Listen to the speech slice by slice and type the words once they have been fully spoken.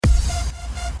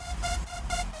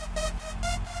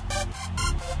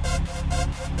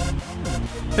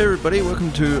Hey everybody,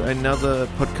 welcome to another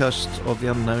podcast of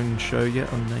the Unknown Show,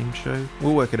 unnamed show.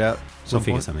 We'll work it out. We'll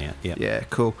figure something out, yeah. Yeah,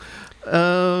 cool.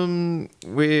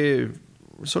 We're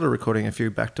sort of recording a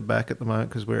few back-to-back at the moment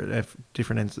because we're at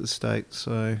different ends of the state.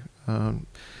 So,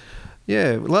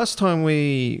 last time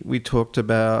we talked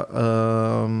about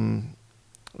us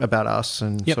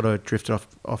and Yep. sort of drifted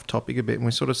off topic a bit, and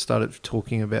we sort of started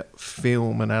talking about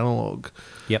film and analog.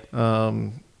 Yep.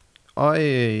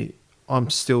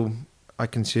 I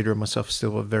consider myself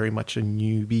still very much a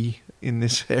newbie in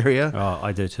this area. Oh,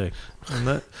 I do too.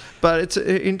 But it's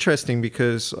interesting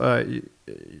because I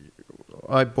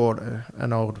bought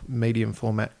an old medium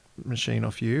format machine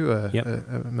off you, a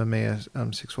Mamiya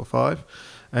 645,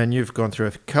 and you've gone through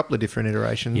a couple of different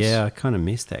iterations. Yeah, I kind of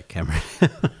missed that camera.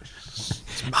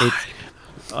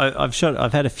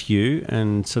 I've had a few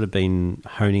and sort of been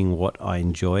honing what I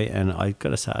enjoy, and I got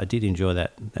to say I did enjoy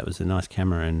that. That was a nice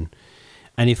camera, and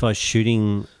if I was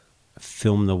shooting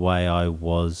film the way I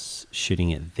was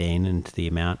shooting it then and to the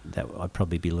amount, that I'd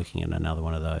probably be looking at another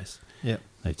one of those. Yeah.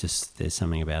 There's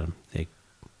something about them. They're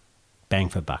bang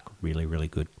for buck, really, really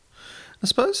good. I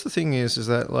suppose the thing is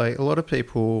that like a lot of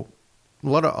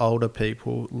older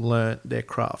people learnt their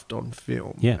craft on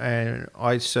film. Yeah. And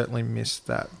I certainly missed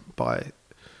that by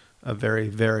a very,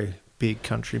 very big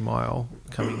country mile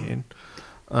coming in.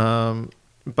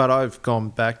 But I've gone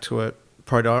back to it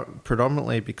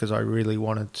predominantly because I really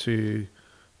wanted to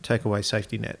take away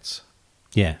safety nets.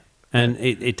 Yeah, and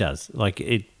it does. Like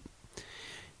it's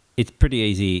pretty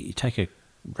easy. You take a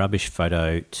rubbish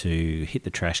photo to hit the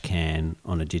trash can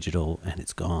on a digital, and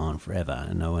it's gone forever,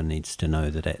 and no one needs to know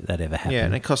that ever happened. Yeah,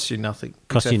 and it costs you nothing.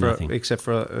 Except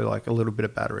for like a little bit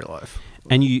of battery life.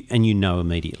 And you know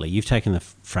immediately. You've taken the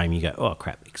frame, you go, oh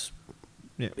crap,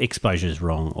 exposure's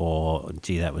wrong, or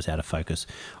gee, that was out of focus,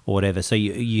 or whatever. So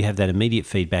you have that immediate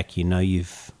feedback. You know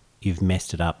you've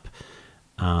messed it up,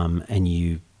 and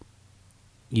you've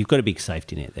got a big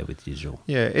safety net there with digital.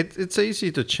 Yeah, it's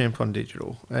easy to chimp on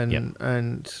digital, and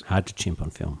hard to chimp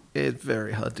on film. It's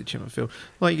very hard to chimp on film.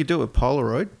 Like you do with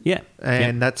Polaroid,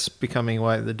 and that's becoming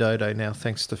way of the dodo now,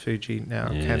 thanks to Fuji now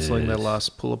cancelling their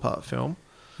last pull apart film.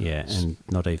 Yeah, and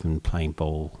not even playing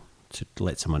ball to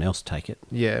let someone else take it.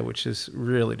 Yeah, which is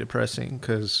really depressing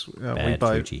because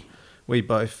we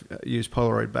both use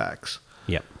Polaroid backs.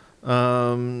 Yep.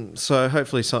 So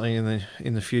hopefully something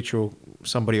in the future,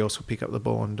 somebody else will pick up the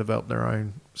ball and develop their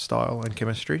own style and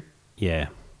chemistry. Yeah,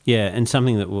 and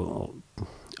something that will.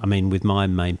 I mean, with my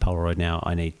main Polaroid now,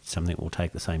 I need something that will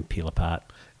take the same peel apart.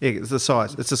 Yeah, it's the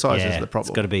size. It's the size is the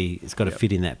problem. It's got to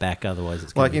fit in that back. Otherwise,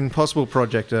 it's like Impossible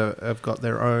Project have got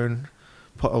their own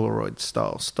Polaroid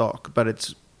style stock, but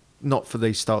it's not for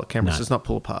these style of cameras. No. It's not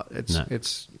pull apart.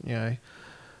 It's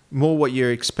more what you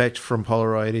expect from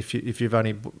Polaroid if you've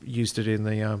only used it in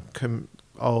the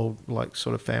old like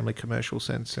sort of family commercial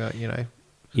sense.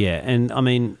 Yeah, and I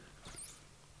mean,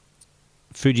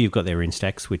 Fuji have got their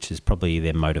Instax, which is probably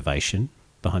their motivation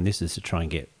behind this, is to try and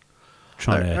get.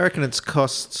 I reckon it's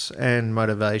costs and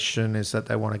motivation is that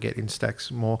they want to get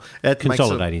Instax more.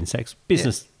 Consolidate Instax.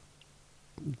 Business,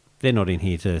 they're not in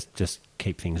here to just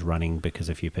keep things running because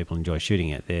a few people enjoy shooting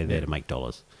it. They're there to make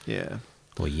dollars. Yeah.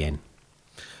 Or yen.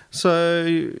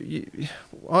 So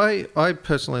I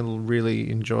personally really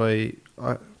enjoy...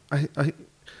 I'm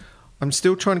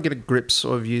still trying to get a grips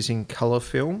of using colour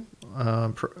film,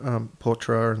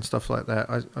 Portra and stuff like that.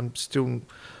 I'm still...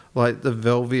 Like the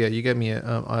Velvia, you gave me an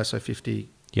ISO 50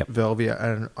 Velvia,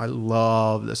 and I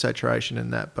love the saturation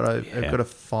in that, but I've got to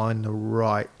find the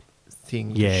right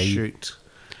thing to shoot.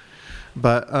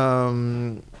 But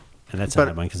and that's a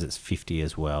hard one because it's 50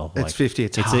 as well. It's 50.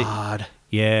 It's hard.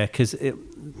 Because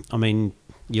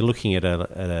you're looking at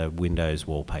a Windows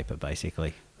wallpaper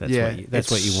basically.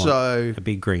 That's what you want. So, a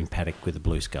big green paddock with a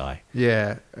blue sky.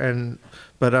 Yeah,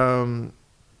 but I'm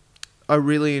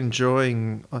really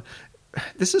enjoying.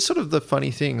 This is sort of the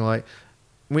funny thing, like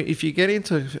if you get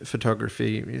into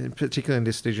photography, particularly in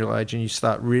this digital age, and you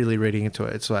start really reading into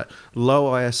it, it's like low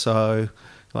ISO,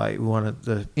 like we want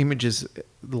the images,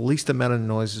 the least amount of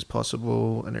noise as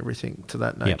possible and everything to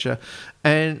that nature.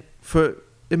 And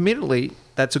admittedly,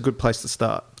 that's a good place to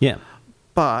start. Yeah.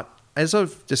 But as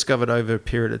I've discovered over a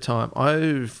period of time,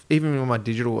 even with my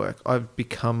digital work, I've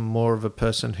become more of a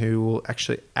person who will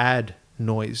actually add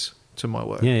noise to my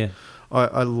work. Yeah.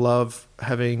 I love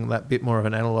having that bit more of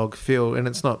an analog feel, and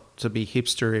it's not to be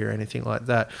hipstery or anything like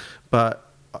that, but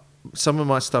some of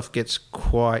my stuff gets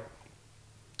quite...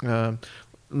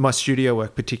 my studio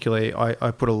work particularly,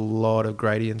 I put a lot of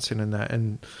gradients in that,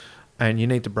 and you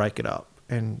need to break it up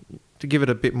and to give it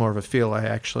a bit more of a feel,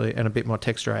 and a bit more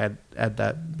texture, I add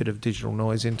that bit of digital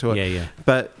noise into it. Yeah.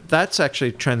 But that's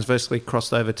actually transversely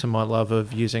crossed over to my love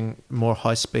of using more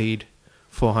high-speed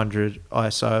 400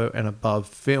 ISO and above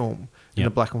film in the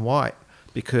black and white,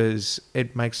 because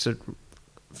it makes it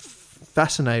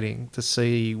fascinating to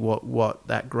see what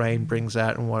that grain brings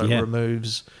out and what it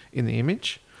removes in the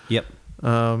image. Yep.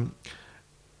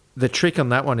 The trick on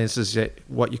that one is that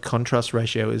what your contrast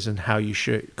ratio is and how you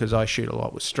shoot, because I shoot a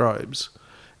lot with strobes.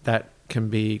 That can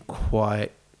be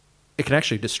it can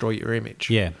actually destroy your image.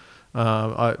 Yeah.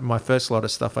 My first lot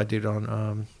of stuff I did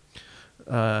on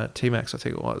T-Max, I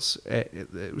think it was.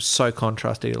 It was so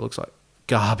contrasty, it looks like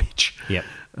garbage. Yep.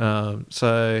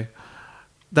 So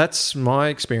that's my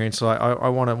experience. I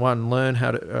want to learn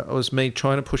how to. It was me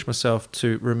trying to push myself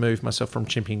to remove myself from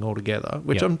chimping altogether,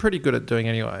 which I'm pretty good at doing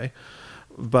anyway.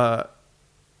 But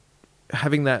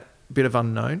having that bit of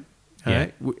unknown,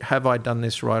 have I done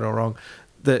this right or wrong?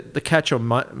 The catch on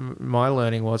my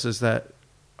learning is that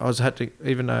I had to,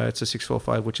 even though it's a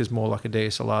 645, which is more like a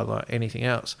DSLR than anything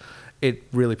else, it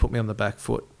really put me on the back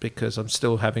foot, because I'm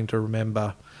still having to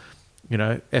remember,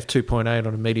 f2.8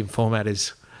 on a medium format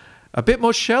is a bit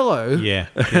more shallow than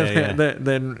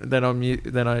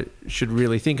I should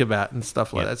really think about and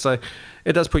stuff like that. So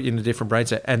it does put you in a different brain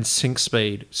set. And sync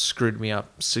speed screwed me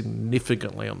up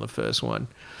significantly on the first one.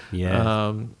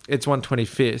 Yeah. It's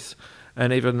 1/25th,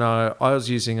 and even though I was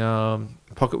using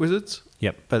Pocket Wizards,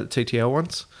 but the TTL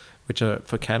ones, which are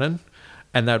for Canon,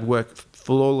 and they'd work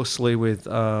flawlessly with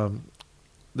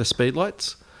the speed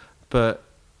lights, but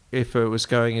if it was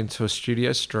going into a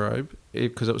studio strobe,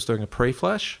 because it was doing a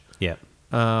pre-flash,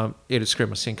 it'd screw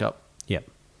my sync up. Yep.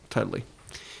 Totally.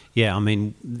 Yeah, I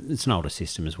mean, it's an older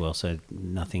system as well, so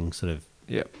nothing sort of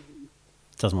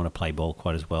doesn't want to play ball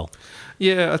quite as well.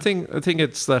 Yeah, I think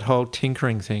it's that whole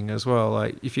tinkering thing as well.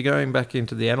 Like, if you're going back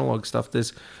into the analog stuff,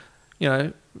 there's,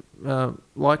 Leica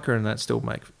and that still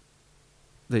make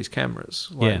these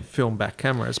cameras, film back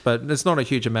cameras, but there's not a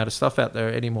huge amount of stuff out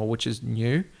there anymore, which is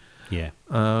new. Yeah.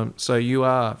 So you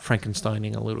are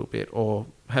Frankensteining a little bit, or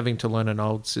having to learn an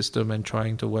old system and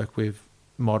trying to work with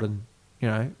modern,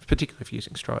 particularly if you're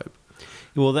using strobe.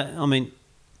 Well,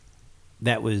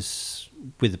 that was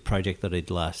with the project that I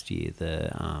did last year,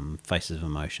 the Faces of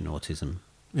Emotion Autism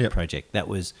project. That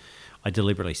was, I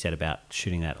deliberately set about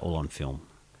shooting that all on film,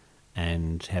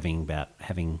 and having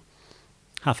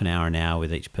half an hour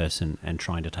with each person and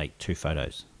trying to take 2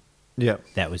 photos. Yeah.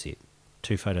 That was it.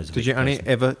 2 photos of each person. Did you only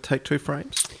ever take 2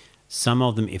 frames? Some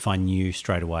of them, if I knew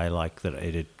straight away, like that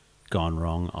it had gone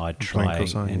wrong, I'd try.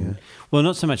 Well,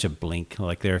 not so much a blink.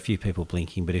 Like, there are a few people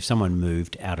blinking, but if someone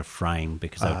moved out of frame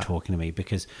because they were talking to me,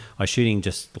 because I was shooting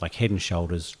just like head and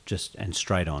shoulders, and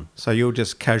straight on. So you're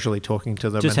just casually talking to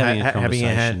them, just and having a having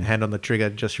your hand on the trigger,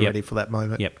 just ready for that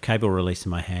moment. Yep, cable release in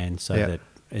my hand, so that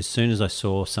as soon as I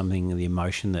saw something, the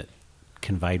emotion that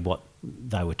conveyed what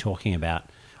they were talking about,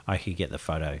 I could get the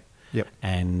photo. Yep.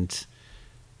 And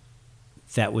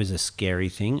that was a scary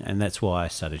thing, and that's why I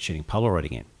started shooting Polaroid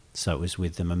again. So it was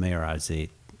with the Mamiya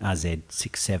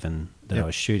RZ67 that I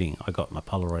was shooting. I got my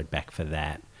Polaroid back for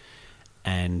that,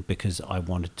 and because I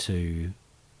wanted to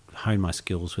hone my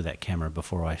skills with that camera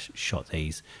before I shot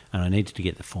these, and I needed to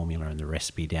get the formula and the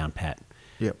recipe down pat.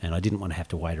 Yep. And I didn't want to have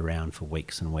to wait around for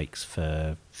weeks and weeks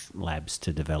for labs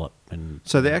to develop. And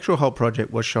so the actual whole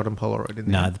project was shot on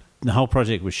Polaroid? The whole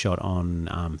project was shot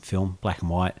on film, black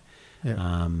and white,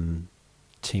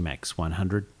 T-Max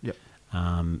 100. Yep.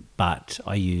 But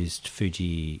I used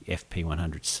Fuji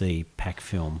FP100C pack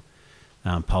film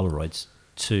Polaroids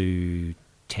to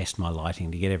test my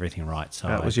lighting, to get everything right. So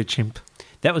that was your chimp?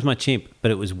 That was my chimp, but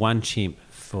it was one chimp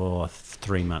for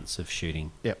 3 months of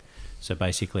shooting. Yep. So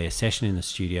basically a session in the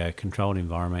studio, controlled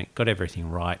environment, got everything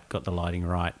right, got the lighting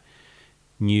right,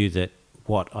 knew that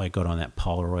what I got on that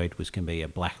Polaroid was going to be a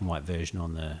black and white version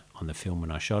on the film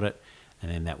when I shot it, and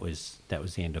then that was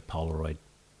the end of Polaroid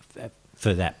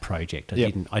for that project.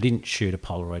 I didn't shoot a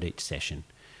Polaroid each session.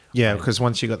 Yeah, because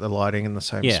once you got the lighting in the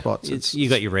same spots, you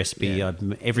got your recipe.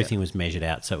 Everything was measured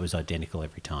out, so it was identical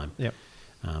every time. Yep.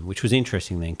 Which was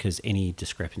interesting then, because any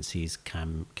discrepancies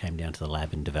came down to the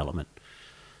lab and development.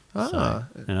 So,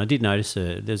 and I did notice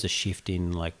there's a shift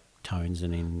in like tones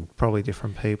and in probably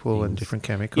different people and different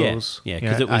chemicals. Yeah,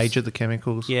 because it was age of the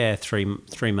chemicals. Yeah,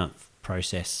 3-month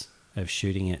process of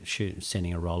shooting it,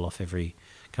 sending a roll off every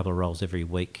couple of rolls every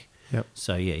week. Yep.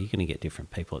 So you're going to get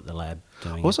different people at the lab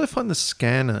doing it. I also find the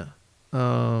scanner,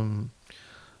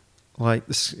 like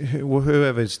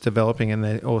whoever's developing, and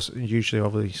they're also usually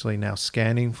obviously now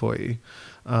scanning for you.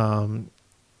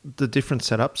 The different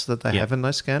setups that they have in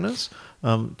those scanners,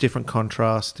 different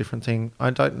contrast, different thing.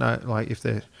 I don't know, like if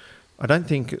they're, I don't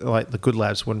think like the good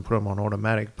labs wouldn't put them on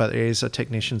automatic, but there is a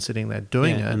technician sitting there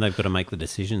doing it, and they've got to make the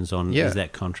decisions on Yeah. is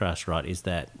that contrast right, is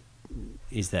that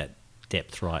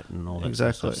depth right, and all that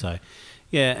Exactly. sort of stuff. So,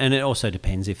 yeah, and it also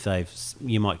depends if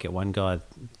you might get one guy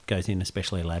goes in,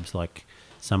 especially labs like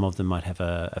some of them might have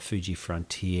a Fuji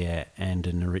Frontier and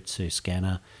a Noritsu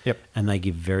scanner, Yep. and they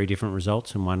give very different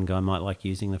results. And one guy might like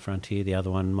using the Frontier, the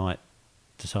other one might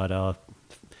decide,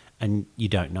 and you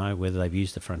don't know whether they've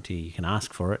used the Frontier. You can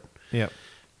ask for it, Yep.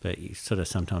 but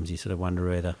sometimes you sort of wonder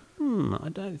whether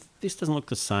this doesn't look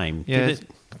the same. Yeah, Did it's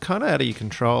it- kind of out of your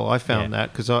control. I found Yeah.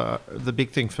 that because the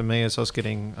big thing for me is I was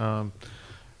getting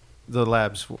the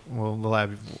labs. Well, the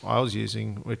lab I was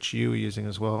using, which you were using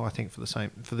as well, I think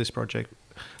for this project,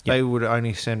 they would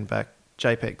only send back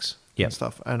JPEGs Yep. and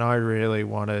stuff, and I really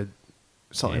wanted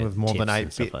something Yeah, with more than TIFFs and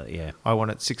 8 stuff bit. like that, yeah. I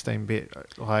wanted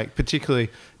 16-bit, like particularly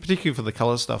for the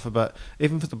color stuff, but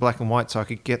even for the black and white, so I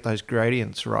could get those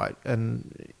gradients right.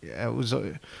 And it was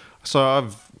it's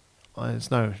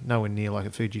nowhere near like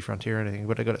a Fuji Frontier or anything,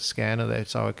 but I got a scanner there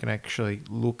so I can actually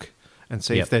look and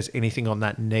see Yep. if there's anything on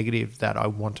that negative that I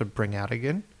want to bring out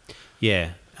again.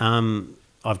 Yeah,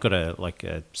 I've got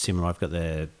a similar. I've got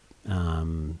the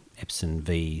Epson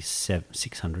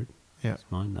V600. Yeah. It's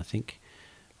mine, I think,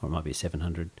 or it might be a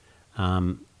 700.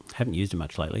 Haven't used it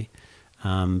much lately,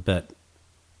 but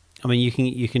I mean,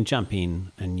 you can jump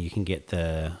in and you can get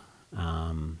the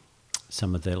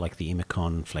some of the like the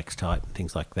Imicon Flex Type and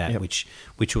things like that, Yep.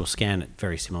 which will scan at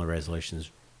very similar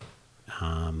resolutions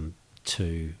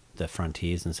to the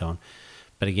Frontiers and so on.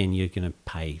 But again, you're going to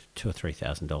pay $2,000 or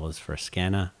 $3,000 for a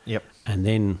scanner. Yep. And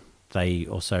then they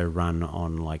also run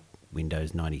on like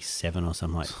Windows 97 or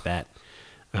something like that,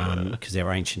 because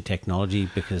they're ancient technology.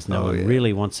 Because no one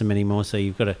really wants them anymore. So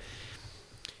you've got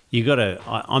to.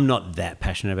 I'm not that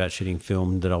passionate about shooting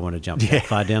film that I want to jump that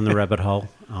far down the rabbit hole.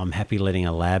 I'm happy letting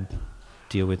a lab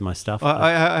deal with my stuff.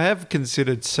 I have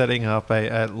considered setting up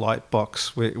a light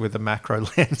box with a macro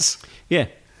lens. Yeah.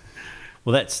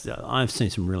 Well, I've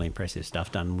seen some really impressive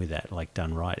stuff done with that, like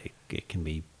done right. It can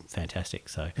be fantastic.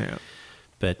 So, Yeah.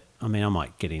 but I mean, I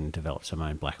might get in and develop some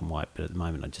own black and white, but at the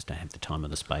moment, I just don't have the time or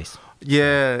the space.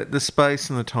 Yeah, the space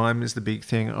and the time is the big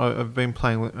thing. I've been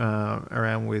playing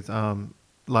around with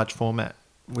large format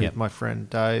with Yep. my friend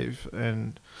Dave,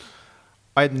 and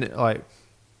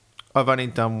I've only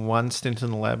done one stint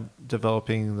in the lab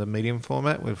developing the medium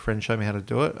format where a friend showed me how to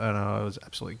do it, and I was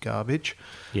absolutely garbage.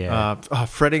 Yeah.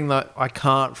 I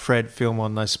can't Fred film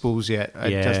on those spools yet.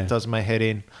 It just does my head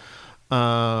in.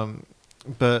 But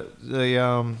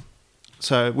the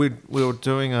so we were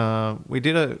doing we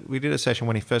did a session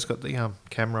when he first got the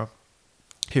camera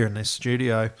here in this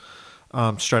studio,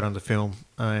 straight onto film,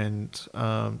 and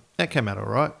that came out all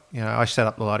right. You know, I set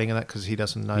up the lighting and that because he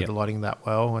doesn't know Yep. the lighting that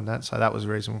well, and that, so that was the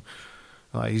reason.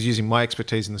 He's using my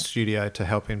expertise in the studio to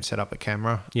help him set up a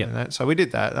camera. Yep. And that. So we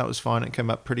did that. That was fine. It came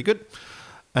up pretty good.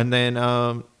 And then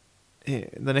the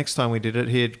next time we did it,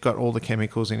 he had got all the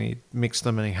chemicals and he mixed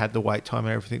them and he had the wait time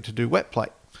and everything to do wet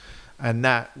plate. And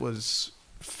that was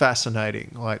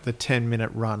fascinating. Like the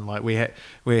 10-minute run. Like we had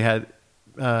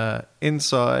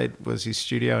inside was his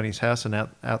studio in his house, and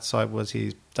outside was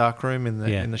his dark room in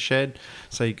the shed.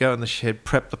 So you go in the shed,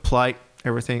 prep the plate,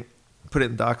 everything, put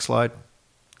it in dark slide,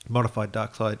 modified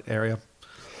dark slide area.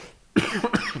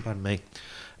 Pardon me.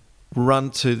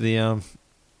 Run to the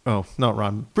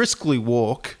briskly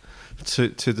walk to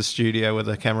the studio where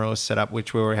the camera was set up,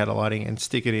 which we already had a lighting, and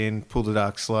stick it in, pull the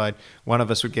dark slide. One of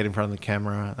us would get in front of the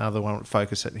camera, another one would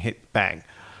focus it and hit bang.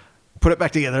 Put it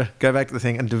back together, go back to the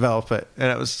thing and develop it.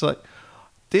 And it was like,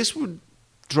 this would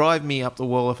drive me up the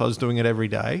wall if I was doing it every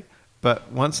day.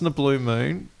 But once in a blue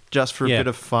moon, just for a bit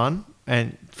of fun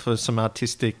and for some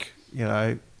artistic,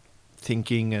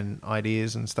 thinking and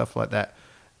ideas and stuff like that,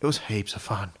 it was heaps of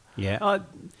fun. Yeah.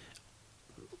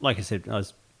 Like I said, I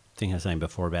was saying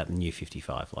before about the new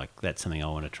 55. Like that's something I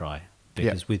want to try.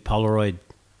 Because with Polaroid,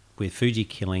 with Fuji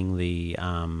killing the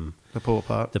pull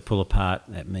apart. The pull apart,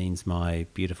 that means my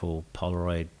beautiful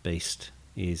Polaroid beast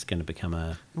is going to become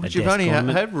a Which desk you've only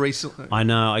ornament. had recently. I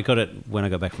know. I got it when I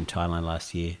got back from Thailand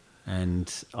last year,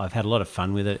 and I've had a lot of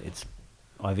fun with it.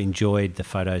 I've enjoyed the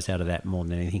photos out of that more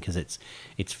than anything because it's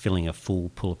filling a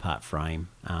full pull apart frame.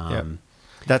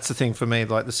 That's the thing for me.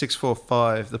 Like the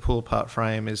 645, the pull apart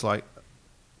frame is like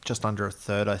just under a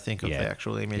third, I think, of the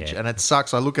actual image, and it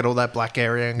sucks. I look at all that black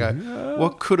area and go,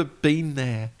 "What could have been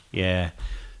there?" Yeah.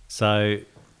 So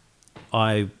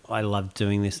I love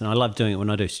doing this, and I love doing it when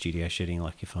I do studio shooting.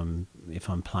 Like if I'm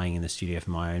playing in the studio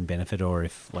for my own benefit, or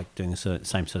if like doing the same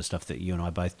sort of stuff that you and I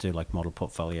both do, like model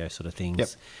portfolio sort of things. Yep.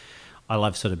 I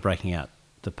love sort of breaking out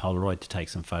the Polaroid to take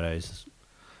some photos.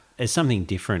 It's something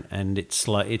different, and it's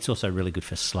slow. It's also really good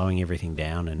for slowing everything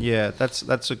down. And Yeah,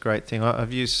 that's a great thing.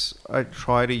 I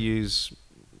try to use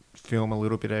film a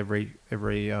little bit every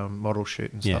model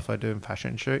shoot and stuff I do and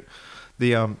fashion shoot.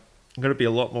 I'm going to be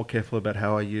a lot more careful about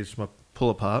how I use my pull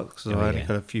apart because I only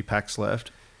got a few packs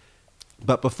left.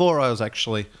 But before I was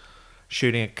actually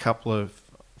shooting a couple of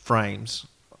frames,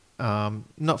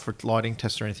 not for lighting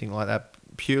tests or anything like that,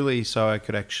 purely so I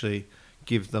could actually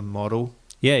give the model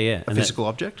a physical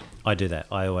object. I do that.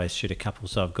 I always shoot a couple,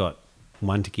 so I've got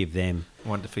one to give them,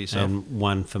 one for yourself, and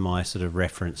one for my sort of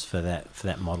reference for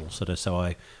that model, sort of, so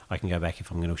I can go back if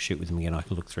I'm going to shoot with them again. I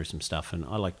can look through some stuff, and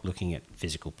I like looking at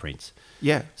physical prints.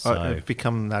 Yeah, so I've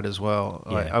become that as well.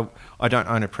 Yeah. I don't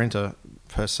own a printer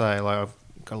per se. Like I've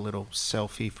got a little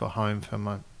selfie for home for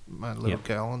my little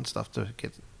girl and stuff to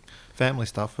get family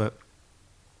stuff, but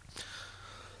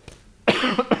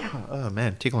oh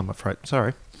man, tickling my throat.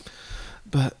 Sorry.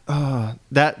 But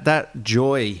that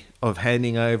joy of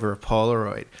handing over a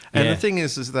Polaroid. And the thing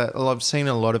is that I've seen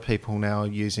a lot of people now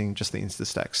using just the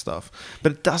Instastax stuff,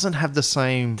 but it doesn't have the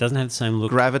same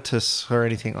look, gravitas or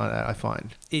anything like that, I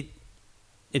find.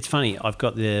 It's funny, I've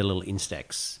got the little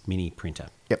Instax mini printer.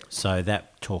 Yep. So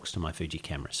that talks to my Fuji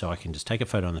camera. So I can just take a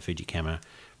photo on the Fuji camera,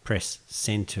 press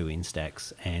send to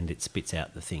Instax, and it spits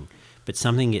out the thing. But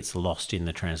something gets lost in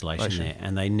the translation there,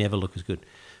 and they never look as good.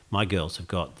 My girls have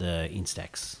got the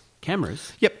Instax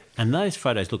cameras. Yep. And those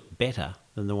photos look better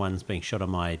than the ones being shot on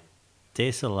my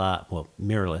DSLR,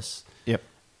 mirrorless. Yep.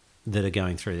 That are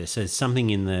going through there. So there's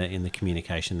something in the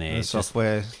communication there. The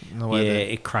software, the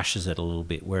way it crushes it a little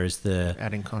bit. Whereas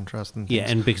adding contrast and things. Yeah,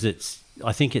 and because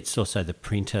I think it's also the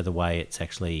printer, the way it's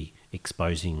actually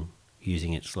exposing,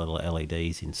 using its little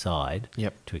LEDs inside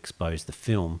to expose the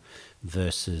film,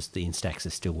 versus the Instax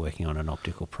is still working on an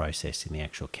optical process in the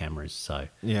actual cameras. So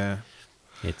yeah,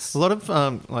 it's a lot of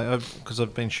because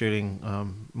I've been shooting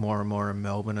more and more in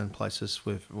Melbourne and places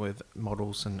with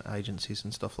models and agencies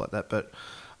and stuff like that. But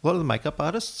a lot of the makeup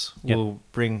artists will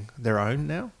bring their own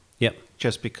now. Yep.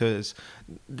 Just because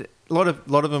a lot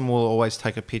of them will always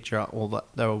take a picture, or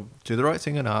they'll do the right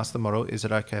thing and ask the model, "Is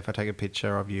it okay if I take a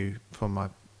picture of you for my?"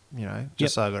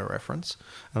 Just so I got a reference.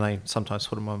 And they sometimes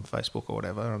put them on Facebook or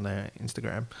whatever, on their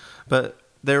Instagram. But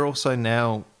they're also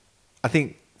now, I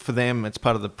think for them, it's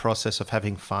part of the process of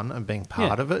having fun and being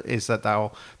part of it, is that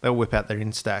they'll whip out their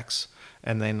Instax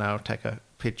and then they'll take a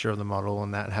picture of the model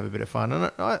and that and have a bit of fun. And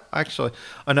I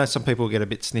know some people get a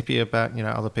bit snippy about,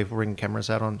 other people bringing cameras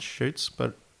out on shoots,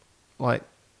 but like,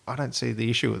 I don't see the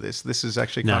issue with this. This is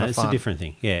actually kind of fun. No, it's a different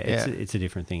thing. Yeah, it's a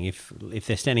different thing. If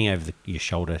they're standing over your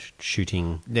shoulder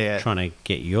shooting, trying to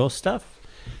get your stuff,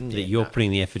 that you're putting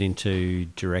the effort into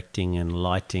directing and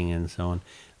lighting and so on,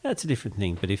 that's a different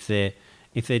thing. But if they're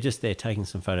just there taking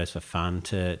some photos for fun,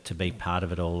 to be part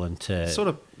of it all, and to sort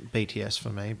of BTS for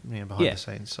me, behind the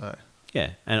scenes. So yeah,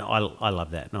 and I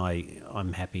love that, and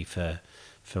I'm happy for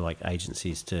like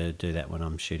agencies to do that when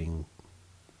I'm shooting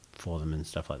for them and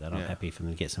stuff like that. I'm happy for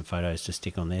them to get some photos to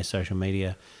stick on their social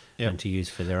media and to use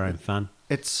for their own fun.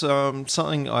 It's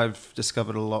something I've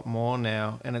discovered a lot more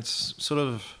now, and it's sort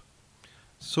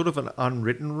of an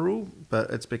unwritten rule, but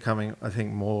it's becoming, I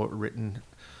think, more written.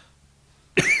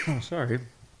 Sorry.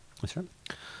 That's right.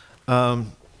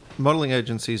 Modelling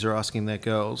agencies are asking their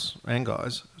girls and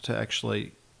guys to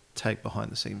actually take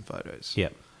behind the scene photos.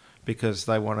 Yep. Because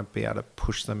they want to be able to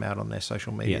push them out on their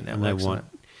social media networks.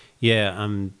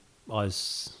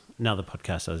 Another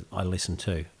podcast I listened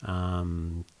to,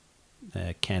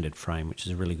 Candid Frame, which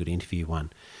is a really good interview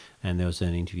one, and there was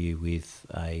an interview with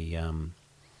an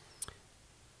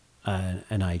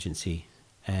agency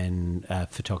and a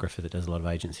photographer that does a lot of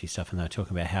agency stuff, and they were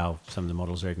talking about how some of the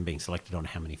models are even being selected on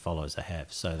how many followers they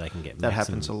have, so they can get that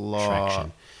happens a lot.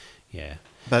 Traction. Yeah,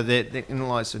 but there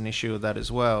lies an issue with that as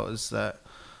well, is that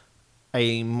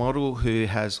a model who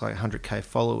has like 100k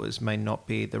followers may not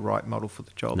be the right model for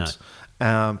the jobs.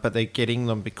 No. But they're getting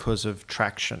them because of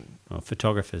traction. Well,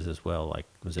 photographers as well, like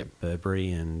was it Burberry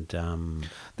and...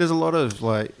 There's a lot of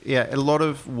a lot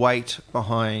of weight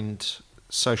behind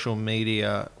social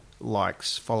media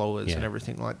likes, followers and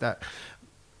everything like that.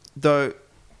 Though,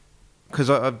 because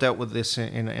I've dealt with this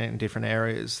in different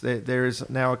areas, there is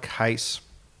now a case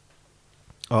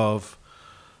of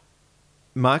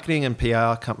marketing and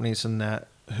PR companies and that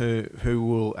who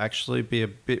will actually be a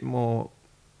bit more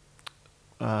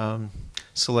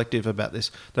selective about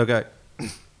this. They'll go,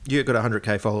 "You've got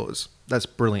 100k followers. That's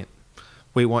brilliant.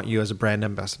 We want you as a brand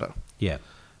ambassador. Yeah.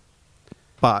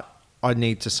 But I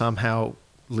need to somehow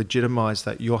legitimize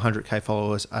that your 100k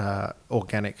followers are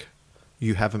organic.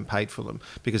 You haven't paid for them.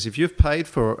 Because if you've paid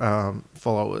for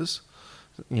followers,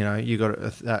 you got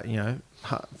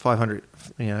 500,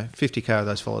 50K of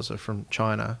those followers are from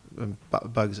China,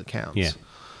 bogus accounts. Yeah.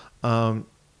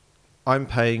 I'm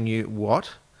paying you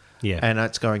what? Yeah. And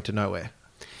it's going to nowhere.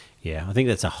 Yeah, I think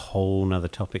that's a whole nother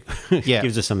topic. Yeah.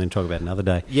 Gives us something to talk about another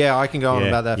day. Yeah, I can go on Yeah.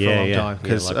 about that for a long time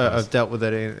because likewise. I've dealt with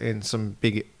it in some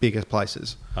bigger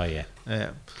places. Oh, yeah.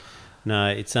 Yeah. No,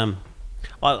 it's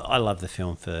I love the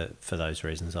film for those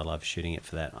reasons. I love shooting it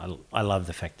for that. I love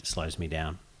the fact it slows me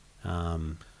down.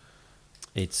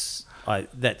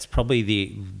 That's probably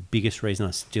the biggest reason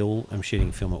I still am shooting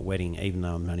a film at wedding, even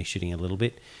though I'm only shooting a little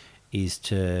bit, is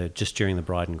to just during the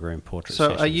bride and groom portrait So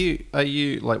sessions. are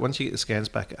you like, once you get the scans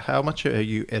back, how much are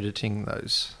you editing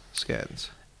those scans?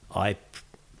 I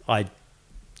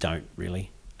don't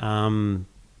really. I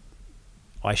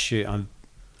shoot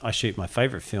my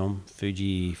favourite film,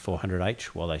 Fuji 400H,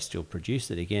 while they still produce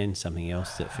it. Again, something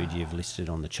else that Fuji have listed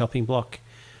on the chopping block.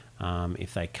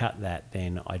 If they cut that,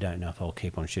 then I don't know if I'll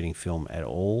keep on shooting film at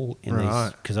all in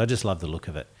these, because I just love the look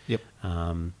of it. Yep.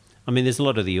 I mean, there's a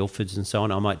lot of the Ilfords and so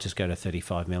on. I might just go to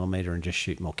 35mm and just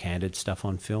shoot more candid stuff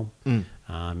on film,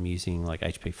 using like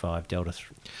HP5 Delta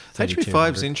 3200.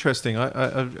 HP5 is interesting.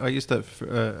 I used that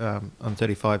on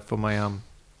 35 for my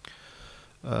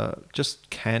just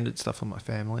candid stuff on my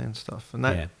family and stuff, and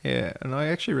that and I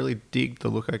actually really dig the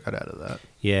look I got out of that.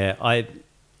 Yeah,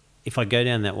 if I go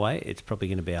down that way, it's probably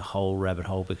going to be a whole rabbit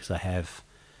hole because I have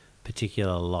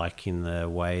particular like in the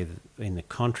way, in the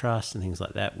contrast and things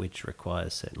like that, which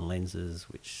requires certain lenses,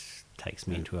 which takes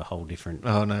me into a whole different...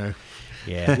 Oh, no.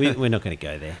 Yeah, we're not going to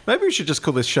go there. Maybe we should just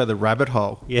call this show The Rabbit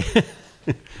Hole. Yeah.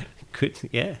 Could,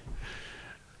 yeah.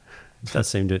 It does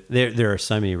seem to... There are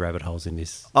so many rabbit holes in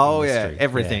this industry. Yeah,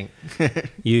 everything.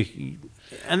 Yeah.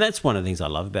 And that's one of the things I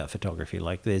love about photography.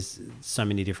 Like, there's so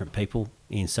many different people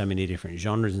in so many different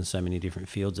genres and so many different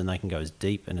fields, and they can go as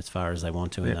deep and as far as they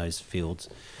want to in those fields.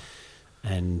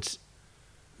 And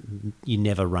you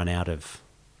never run out of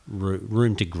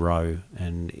room to grow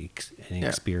and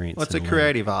experience. Well, it's and a learn.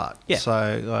 creative art. Yeah.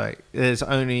 So, like, there's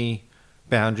only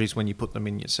boundaries when you put them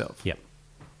in yourself. Yep.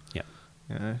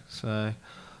 So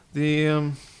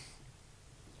the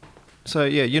so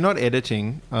yeah, you're not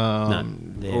editing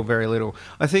or very little.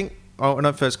 I think when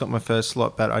I first got my first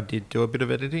slot bat, I did do a bit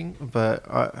of editing, but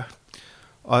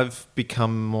I've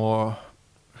become more...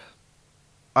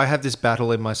 I have this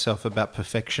battle in myself about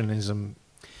perfectionism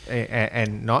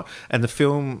and not. And the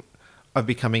film I'm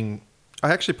becoming...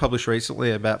 I actually published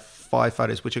recently about 5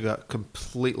 photos which have got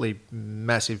completely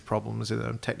massive problems in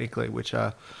them technically, which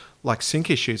are like sync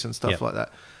issues and stuff like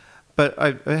that. But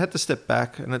I had to step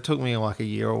back, and it took me like a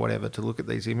year or whatever to look at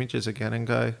these images again and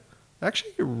go,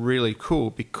 actually, you're really cool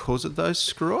because of those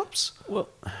screw-ups. Well,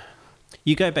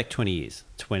 you go back 20 years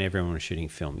to when everyone was shooting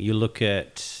film. You look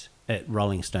at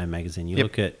Rolling Stone magazine. You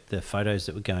look at the photos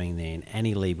that were going there and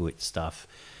Annie Leibovitz stuff.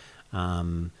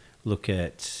 Look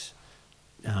at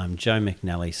Joe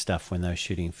McNally's stuff when they were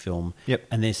shooting film. Yep.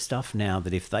 And there's stuff now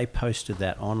that if they posted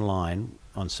that online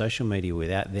on social media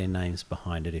without their names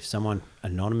behind it, if someone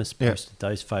anonymous posted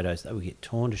those photos, they would get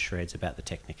torn to shreds about the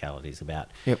technicalities, about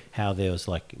how there was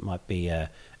like, it might be a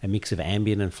mix of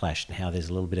ambient and flash, and how there's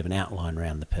a little bit of an outline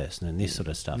around the person and this sort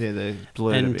of stuff. Yeah, they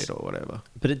blurred a bit or whatever.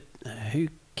 But who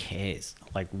cares?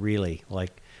 Like, really?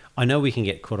 Like, I know we can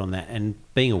get caught on that, and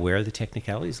being aware of the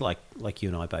technicalities, like you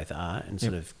and I both are, and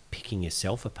sort of picking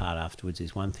yourself apart afterwards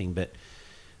is one thing. But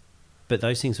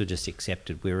those things were just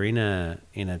accepted. We're in a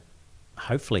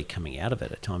hopefully coming out of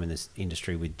it, a time in this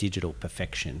industry with digital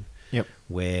perfection,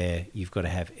 where you've got to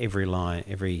have every line,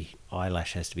 every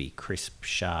eyelash has to be crisp,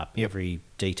 sharp, every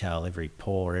detail, every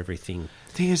pore, everything.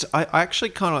 The thing is, I actually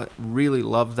kind of really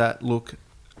love that look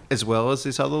as well as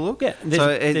this other look. Yeah, so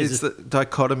it's the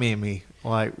dichotomy in me.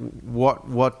 Like, what,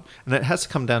 and it has to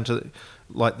come down to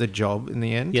like the job in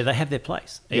the end. Yeah, they have their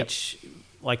place. Each,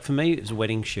 like for me as a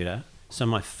wedding shooter, some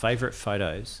of my favourite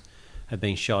photos have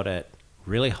been shot at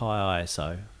really high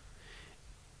ISO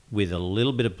with a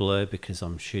little bit of blur because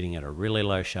I'm shooting at a really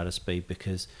low shutter speed,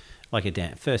 because like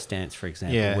a first dance, for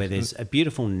example, where there's a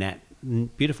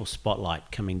beautiful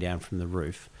spotlight coming down from the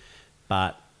roof,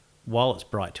 but while it's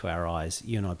bright to our eyes,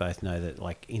 you and I both know that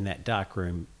like in that dark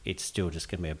room, it's still just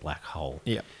going to be a black hole.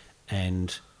 Yeah.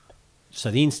 And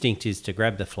so the instinct is to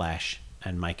grab the flash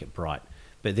and make it bright.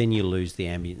 But then you lose the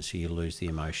ambience, so you lose the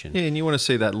emotion. Yeah, and you want to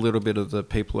see that little bit of the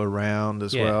people around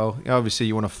as well. Obviously,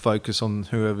 you want to focus on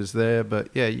whoever's there, but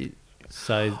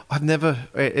I've never...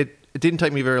 It didn't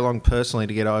take me very long personally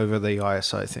to get over the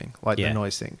ISO thing, like the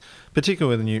noise thing,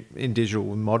 particularly in digital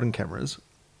with modern cameras.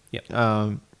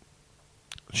 Yep.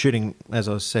 Shooting, as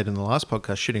I said in the last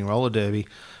podcast, shooting roller derby,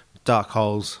 dark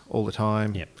holes all the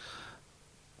time. Yep.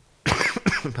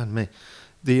 Pardon me.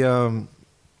 The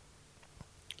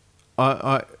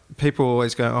I people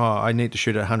always go, oh, I need to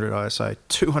shoot at 100 ISO,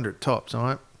 200 tops. All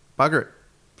right, bugger it,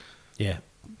 Yeah.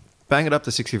 bang it up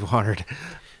to 6400.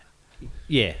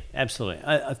 Yeah, absolutely.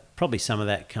 Probably some of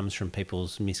that comes from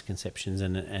people's misconceptions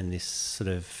and this sort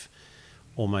of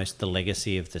almost the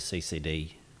legacy of the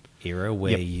CCD era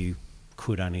where you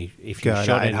could only, if you Go to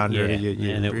shot 800, and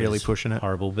you're really was pushing it.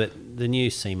 horrible. But the new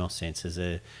CMOS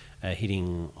sensors are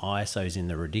hitting ISOs in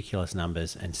the ridiculous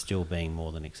numbers and still being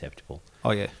more than acceptable.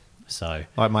 Oh yeah, So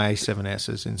like my A7S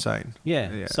is insane.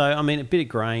 yeah. So I mean, a bit of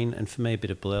grain and for me a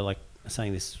bit of blur. Like I was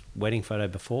saying, this wedding photo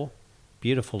before,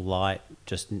 beautiful light,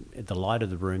 just the light of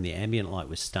the room, the ambient light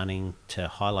was stunning to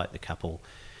highlight the couple.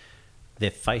 Their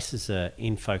faces are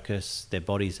in focus, their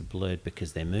bodies are blurred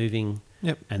because they're moving.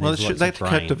 Yep. And Well, there's lots that of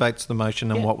grain. captivates the motion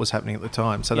and Yeah. what was happening at the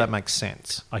time, so Yeah. that makes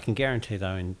sense. I can guarantee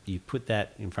though, and you put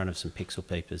that in front of some pixel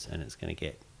peepers and it's going to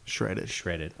get Shredded.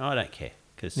 shredded. I don't care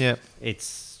because Yeah.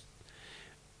 it's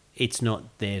not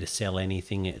there to sell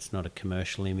anything. It's not a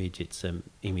commercial image. It's an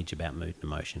image about mood and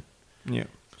emotion. Yeah.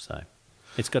 So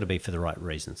it's got to be for the right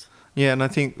reasons. Yeah, and I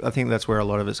think that's where a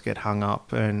lot of us get hung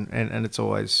up, and it's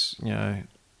always, you know,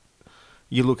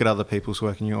 you look at other people's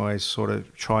work and you always sort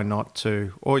of try not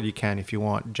to, or you can if you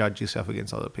want, judge yourself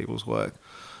against other people's work,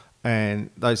 and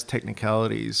those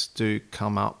technicalities do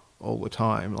come up all the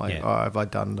time, like, Yeah. oh, have I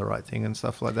done the right thing and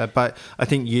stuff like that. But I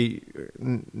think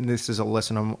this is a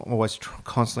lesson I'm always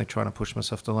constantly trying to push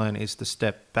myself to learn, is to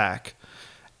step back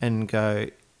and go,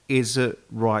 is it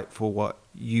right for what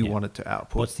you Yeah. wanted to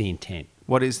output? What's the intent?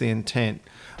 What is the intent?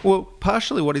 Well,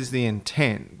 partially what is the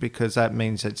intent, because that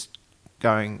means it's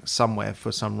going somewhere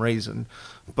for some reason.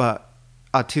 But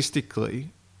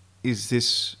artistically, is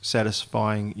this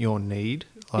satisfying your need?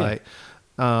 Like,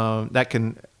 that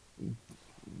can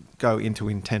go into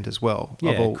intent as well.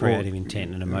 Yeah, of all- creative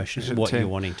intent and emotion, what intent. you're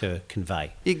wanting to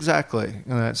convey. Exactly.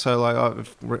 So, like,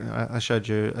 I showed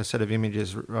you a set of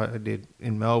images I did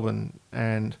in Melbourne,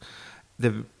 and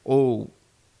they're all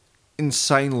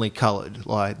insanely coloured.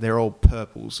 Like, they're all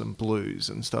purples and blues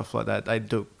and stuff like that. They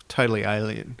look totally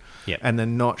alien. Yep. And they're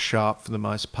not sharp for the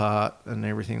most part and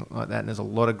everything like that. And there's a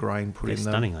lot of grain put They're in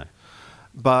them. stunning though.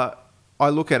 But I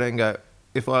look at it and go,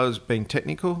 if I was being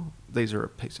technical, these are a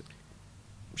piece of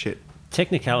shit.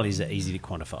 Technicalities are easy to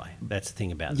quantify. That's the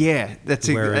thing about them. Yeah, that's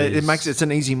it. Whereas- It makes it's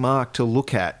an easy mark to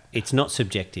look at. It's not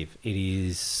subjective. It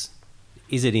is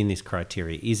it in this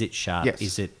criteria? Is it sharp? Yes.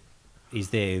 Is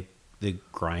there the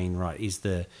grain right? Is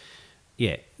the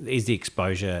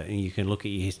exposure, and you can look at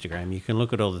your histogram, you can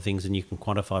look at all the things and you can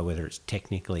quantify whether it's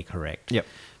technically correct. Yep.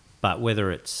 But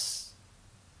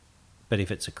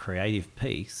if it's a creative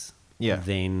piece, Yeah.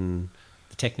 then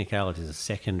the technicalities are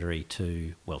secondary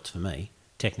to, well, to me,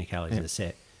 technicalities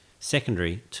are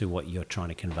secondary to what you're trying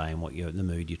to convey and the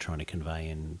mood you're trying to convey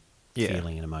and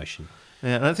feeling and emotion.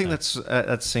 Yeah, and I think that's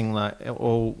thing, like,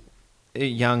 all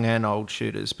young and old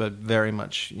shooters, but very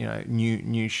much, you know,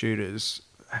 new shooters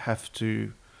have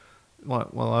to,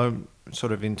 like, well, I'm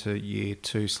sort of into year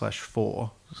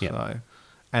 2/4, Yep. so,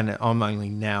 and I'm only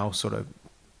now sort of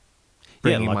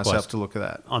bringing likewise. myself to look at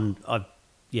that. I'm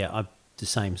the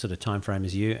same sort of time frame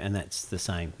as you, and that's the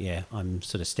same. Yeah, I'm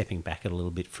sort of stepping back a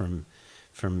little bit from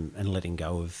and letting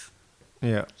go of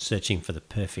Yeah. searching for the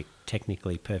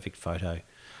technically perfect photo.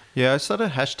 Yeah, I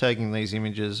started hashtagging these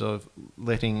images of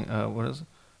letting, what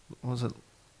was it?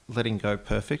 Letting go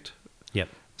perfect. Yep.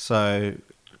 So,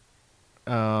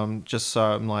 just so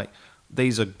I'm like,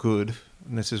 these are good,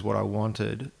 and this is what I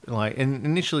wanted. Like, and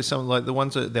initially, some like the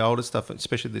ones that the older stuff,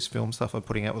 especially this film stuff I'm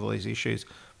putting out with all these issues,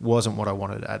 wasn't what I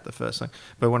wanted at the first thing.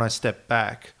 But when I step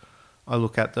back, I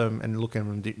look at them and look at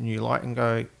them in new light and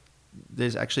go,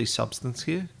 there's actually substance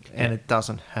here, and it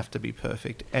doesn't have to be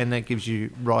perfect, and that gives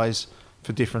you rise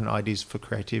for different ideas for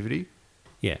creativity.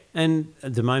 Yeah, and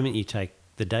the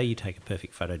day you take a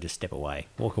perfect photo, just step away,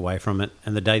 walk away from it,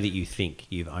 and the day that you think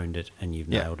you've owned it and you've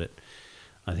nailed it,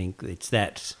 I think it's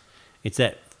that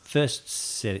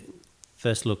first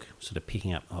look, sort of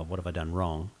picking up, oh, what have I done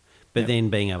wrong? But then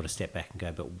being able to step back and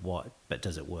go, but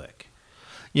does it work?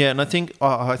 Yeah, and I think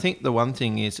the one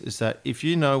thing is that if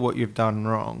you know what you've done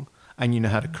wrong and you know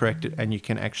how to correct it and you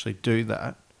can actually do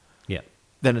that, Yeah.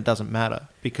 then it doesn't matter,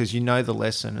 because you know the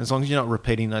lesson. As long as you're not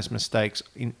repeating those mistakes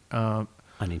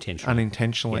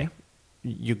unintentionally,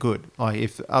 you're good. Like,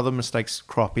 if other mistakes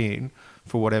crop in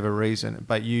for whatever reason,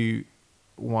 but you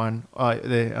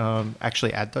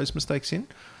actually add those mistakes in.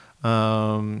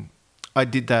 I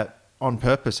did that on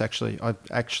purpose, actually. I've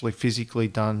actually physically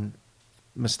done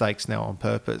mistakes now on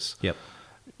purpose. Yep.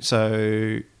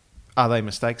 So are they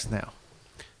mistakes now?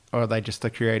 Or are they just a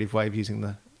creative way of using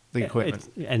the equipment?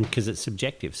 And because it's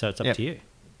subjective, so it's up to you.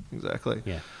 exactly.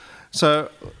 Yeah. So,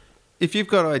 if you've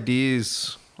got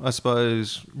ideas, I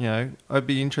suppose, I'd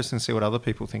be interested to see what other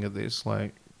people think of this,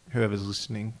 like whoever's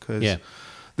listening, because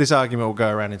this argument will go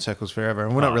around in circles forever,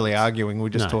 and we're not really arguing; we're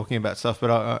just talking about stuff.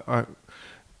 But I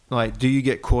like, do you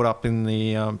get caught up in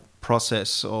the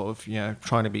process of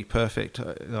trying to be perfect?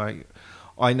 Like,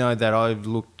 I know that I've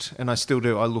looked, and I still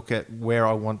do. I look at where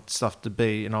I want stuff to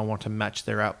be, and I want to match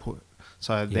their output.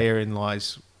 So therein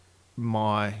lies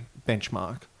my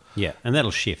benchmark. Yeah, and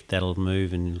that'll shift. That'll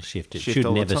move and shift. It Shift should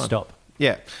all the never time. stop.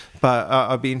 Yeah, but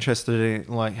I'd be interested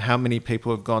in like how many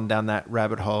people have gone down that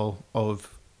rabbit hole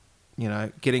of,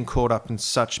 getting caught up in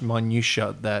such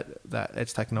minutia that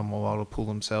it's taken them a while to pull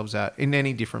themselves out in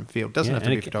any different field. Doesn't have to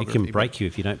be photography. It can break you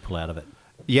if you don't pull out of it.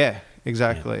 Yeah,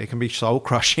 exactly. Yeah. It can be soul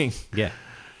crushing. Yeah.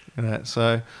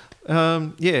 So,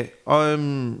 I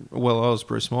was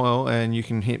Bruce Moyle, and you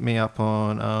can hit me up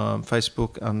on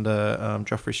Facebook under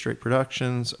Joffrey Street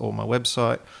Productions, or my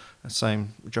website,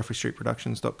 same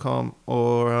joffreystreetproductions.com,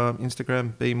 or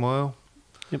Instagram, bmoyle.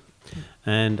 Yep.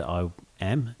 And I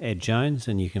am Ed Jones,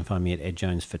 and you can find me at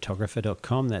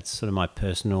edjonesphotographer.com. That's sort of my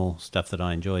personal stuff that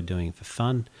I enjoy doing for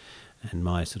fun and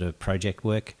my sort of project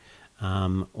work.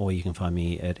 Or you can find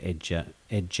me at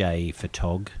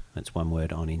edjphotog, that's one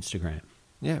word, on Instagram.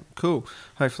 Yeah, cool.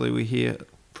 Hopefully we hear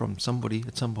from somebody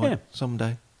at some point,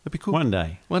 someday. That'd be cool. One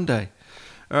day.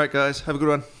 All right, guys. Have a good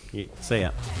one. Yeah, see ya.